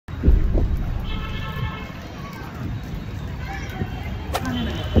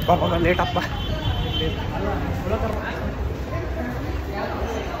ಬಾಬಾ late ಅಪ್ಪ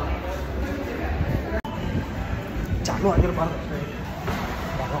ಚಾಲು ಆಗಿರಬಾರ್ದು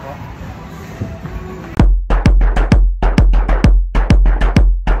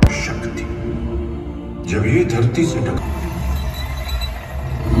शक्ति जब ये धरती से टकरा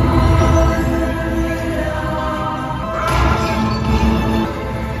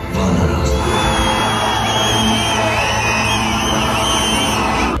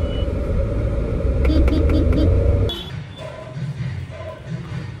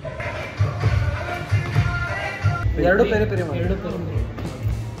ಎರಡು ಬೇರೆ ಬೇರೆ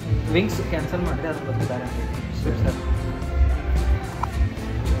ವಿಂಗ್ಸ್ ಕ್ಯಾನ್ಸಲ್ ಮಾಡಿದೆ ಅದ್ರ ಬಗ್ಗೆ ಬೇರೆ ಸರ್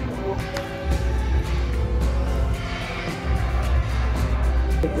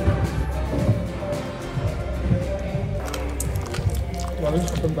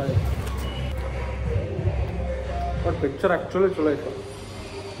ಬಟ್ ಪಿಕ್ಚರ್ ಆ್ಯಕ್ಚುಲಿ ಚಲೋ ಐತೆ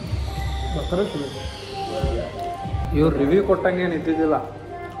ಚಲೋ ಇವ್ರು ರಿವ್ಯೂ ಕೊಟ್ಟಂಗೆ ಏನು ಇದ್ದಿದ್ದಿಲ್ಲ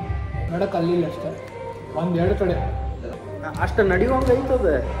ನೋಡಕ್ಕೆ ಅಲ್ಲಿಲ್ಲ ಅಷ್ಟೇ ಒಂದೆರಡು ಕಡೆ ಅಷ್ಟು ನಡೆಯುವಂಗೆ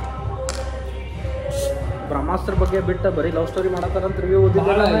ಐತದೆ ಬ್ರಹ್ಮಾಸ್ತ್ರ ಬಗ್ಗೆ ಬಿಟ್ಟು ಬರೀ ಲವ್ ಸ್ಟೋರಿ ಮಾಡತ್ತಾರಂತ ರಿವ್ಯೂ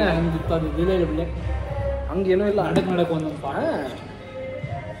ಓದಿಲ್ಲ ಹಂಗಿತ್ತು ಅದು ಇದ್ದಿಲ್ಲ ಇಲ್ಲ ಹಂಗೇನೂ ಇಲ್ಲ ನಾಟಕ ಮಾಡಕ್ಕೆ ಒಂದೊಂದು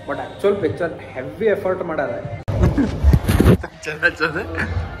but actual picture heavy effort ಮಾಡ್ಯಾರ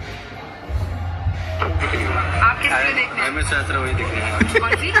ब्रह्मशास्त्र वही दिख रहा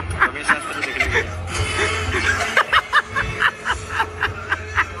है ब्रह्मशास्त्र दिखने को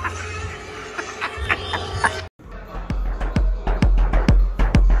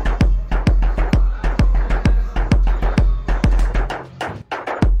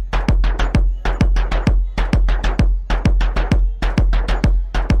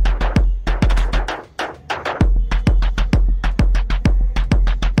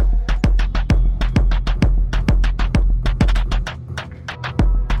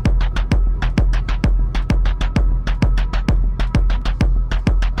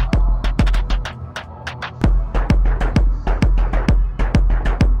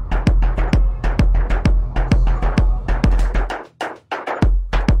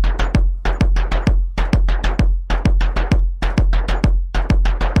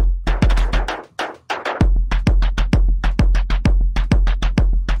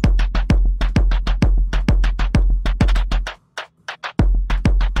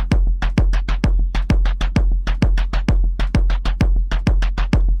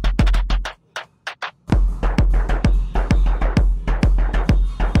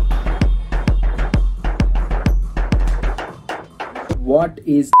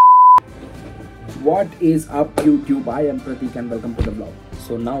What is up YouTube? I am Pratik and welcome to the vlog.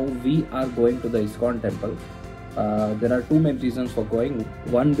 So now we are going to the ISKCON temple. There are two main reasons for going.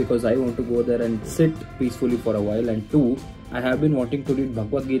 One, because I want to go there and sit peacefully for a while, and two, I have been wanting to read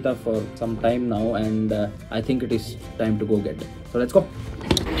Bhagavad Gita for some time now, and I think it is time to go get it. So let's go.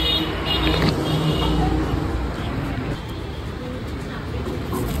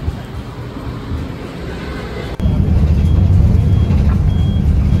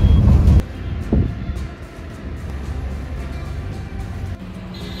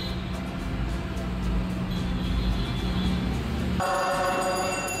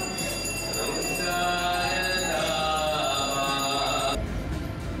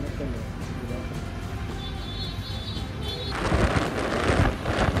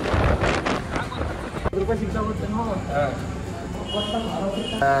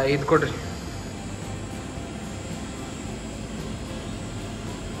 ಇದು ಕೊಡ್ರಿ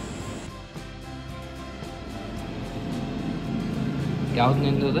ಯಾವ್ದು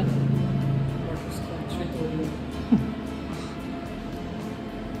ನಿಂದದ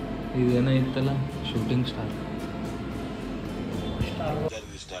ಇದೇನೋ ಇತ್ತಲ್ಲ shooting star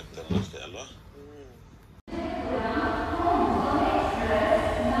ಇಷ್ಟ ಆಗ್ತಾರೆ ಅಷ್ಟೇ ಅಲ್ವಾ